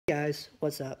guys,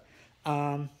 what's up?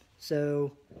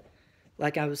 So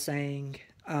like I was saying,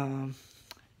 I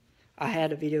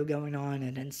had a video going on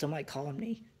and then somebody called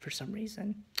me for some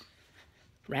reason.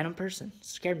 Random person.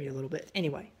 Scared me a little bit.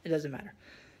 Anyway, it doesn't matter.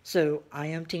 So I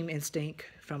am Team Instinct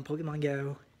from Pokemon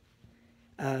Go.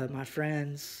 My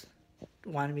friends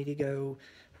wanted me to go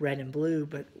red and blue,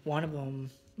 but one of them,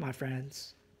 my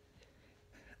friends,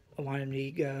 wanted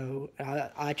me to go.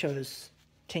 I chose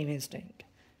Team Instinct,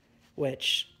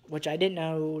 which I didn't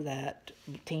know that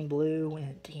Team Blue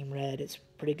and Team Red is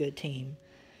a pretty good team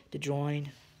to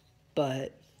join,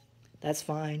 but that's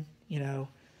fine.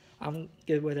 I'm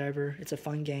good with whatever. It's a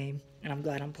fun game, and I'm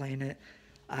glad I'm playing it.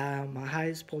 My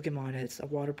highest Pokemon is a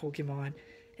water Pokemon.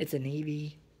 It's an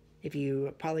Eevee. If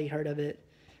you probably heard of it,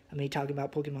 I mean, talking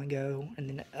about Pokemon Go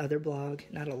and the other blog,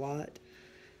 not a lot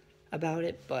about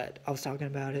it, but I was talking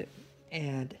about it.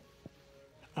 And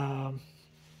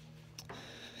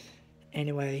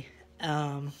anyway,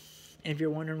 if you're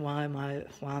wondering why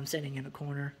I'm sitting in a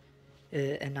corner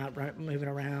and not moving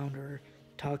around or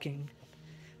talking,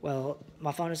 well,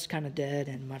 my phone is kind of dead,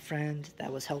 and my friend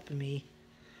that was helping me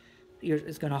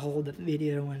is going to hold the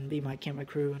video and be my camera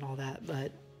crew and all that,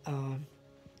 but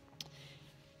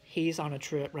he's on a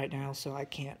trip right now, so I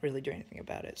can't really do anything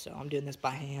about it. So I'm doing this by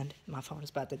hand. My phone is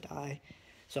about to die,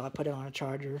 so I put it on a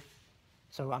charger.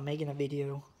 So I'm making a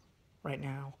video right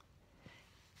now.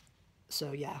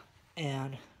 So yeah,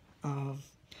 and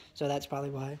so that's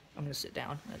probably why I'm gonna sit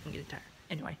down. I'm getting tired.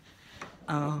 Anyway,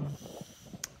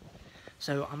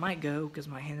 so I might go because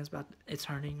my hand is it's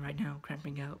hurting right now,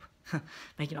 cramping up,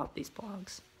 making all these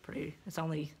vlogs. It's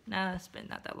only, it's been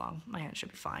not that long. My hand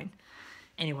should be fine.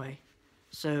 Anyway,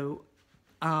 so,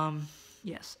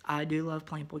 yes, I do love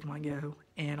playing Pokemon Go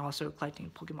and also collecting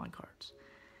Pokemon cards.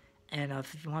 And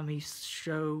if you want me to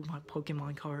show my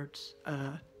Pokemon cards,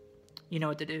 you know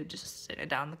what to do. Just send it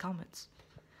down in the comments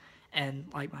and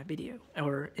like my video,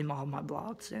 or in all my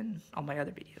blogs and all my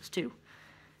other videos too.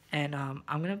 And I'm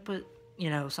gonna put,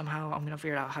 somehow I'm gonna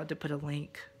figure out how to put a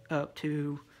link up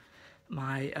to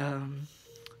my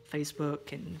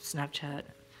Facebook and Snapchat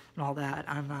and all that.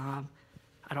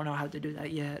 I don't know how to do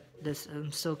that yet.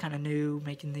 I'm still kind of new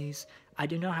making these. I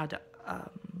do know how to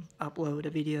upload a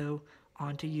video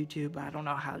onto YouTube, but I don't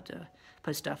know how to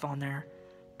put stuff on there.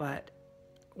 But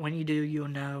when you do, you'll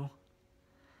know.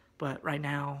 But right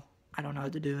now, I don't know how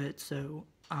to do it. So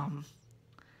I'm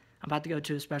about to go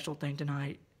to a special thing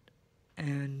tonight,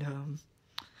 and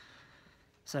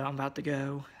so I'm about to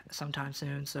go sometime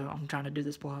soon. So I'm trying to do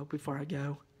this vlog before I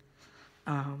go.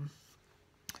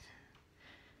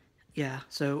 Yeah,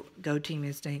 so go Team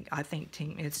Instinct. I think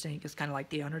Team Instinct is kind of like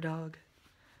the underdog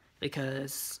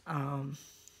because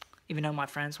even though my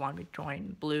friends wanted me to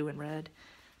join blue and red,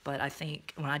 but I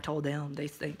think when I told them, they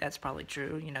think that's probably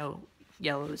true.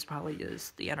 Yellow is probably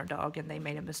the underdog, and they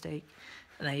made a mistake,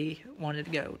 and they wanted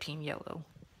to go Team Yellow.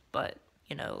 But,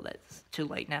 that's too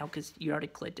late now because you already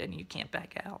clicked it and you can't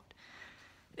back out.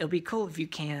 It'll be cool if you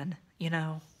can,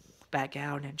 back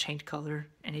out and change color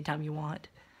anytime you want.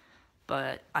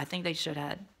 But I think they should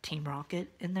add Team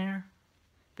Rocket in there,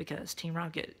 because Team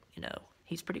Rocket,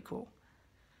 he's pretty cool.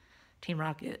 Team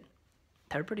Rocket,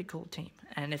 they're a pretty cool team.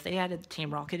 And if they added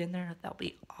Team Rocket in there, that would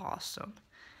be awesome.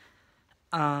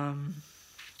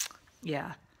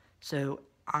 Yeah, so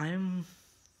I'm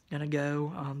gonna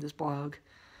go. This blog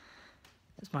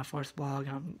is my first blog.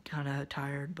 I'm kind of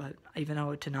tired, but even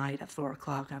though tonight at 4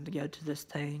 o'clock I have to go to this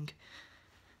thing,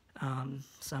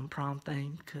 some prom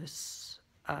thing, because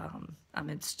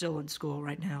I'm still in school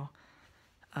right now.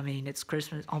 I mean, it's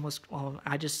Christmas, almost, well,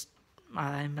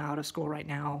 I'm out of school right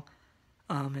now,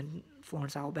 in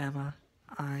Florence, Alabama.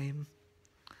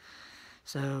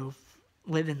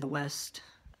 Live in the west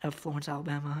of Florence,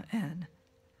 Alabama, and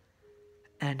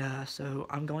so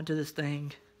I'm going to this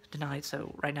thing tonight.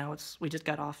 So right now we just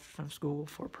got off from school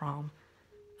for prom.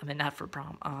 I mean, not for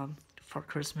prom, for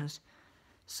Christmas.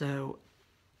 So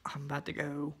I'm about to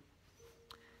go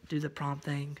do the prom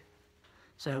thing.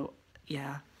 So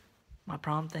yeah, my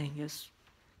prom thing is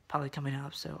probably coming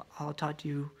up, so I'll talk to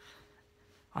you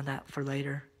on that for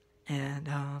later. And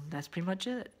that's pretty much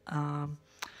it. I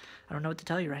don't know what to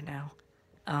tell you right now.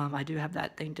 I do have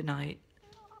that thing tonight.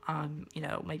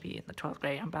 Maybe in the 12th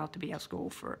grade. I'm about to be out of school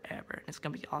forever, and it's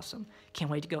gonna be awesome. Can't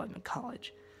wait to go into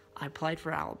college. I applied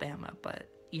for Alabama, but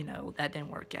that didn't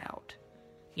work out,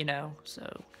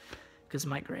 so because of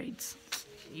my grades.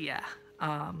 Yeah.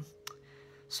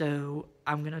 So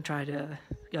I'm gonna try to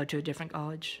go to a different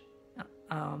college.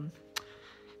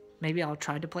 Maybe I'll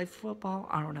try to play football.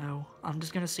 I don't know. I'm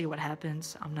just gonna see what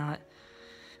happens. I'm not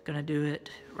gonna do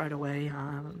it right away.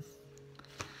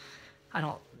 I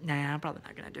don't Nah, I'm probably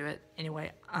not gonna do it.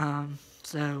 Anyway,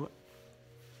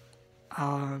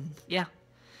 yeah.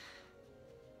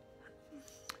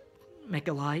 Make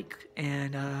a like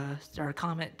and start a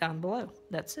comment down below.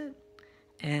 That's it.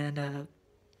 And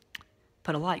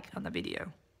put a like on the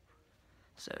video.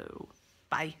 So,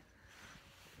 bye.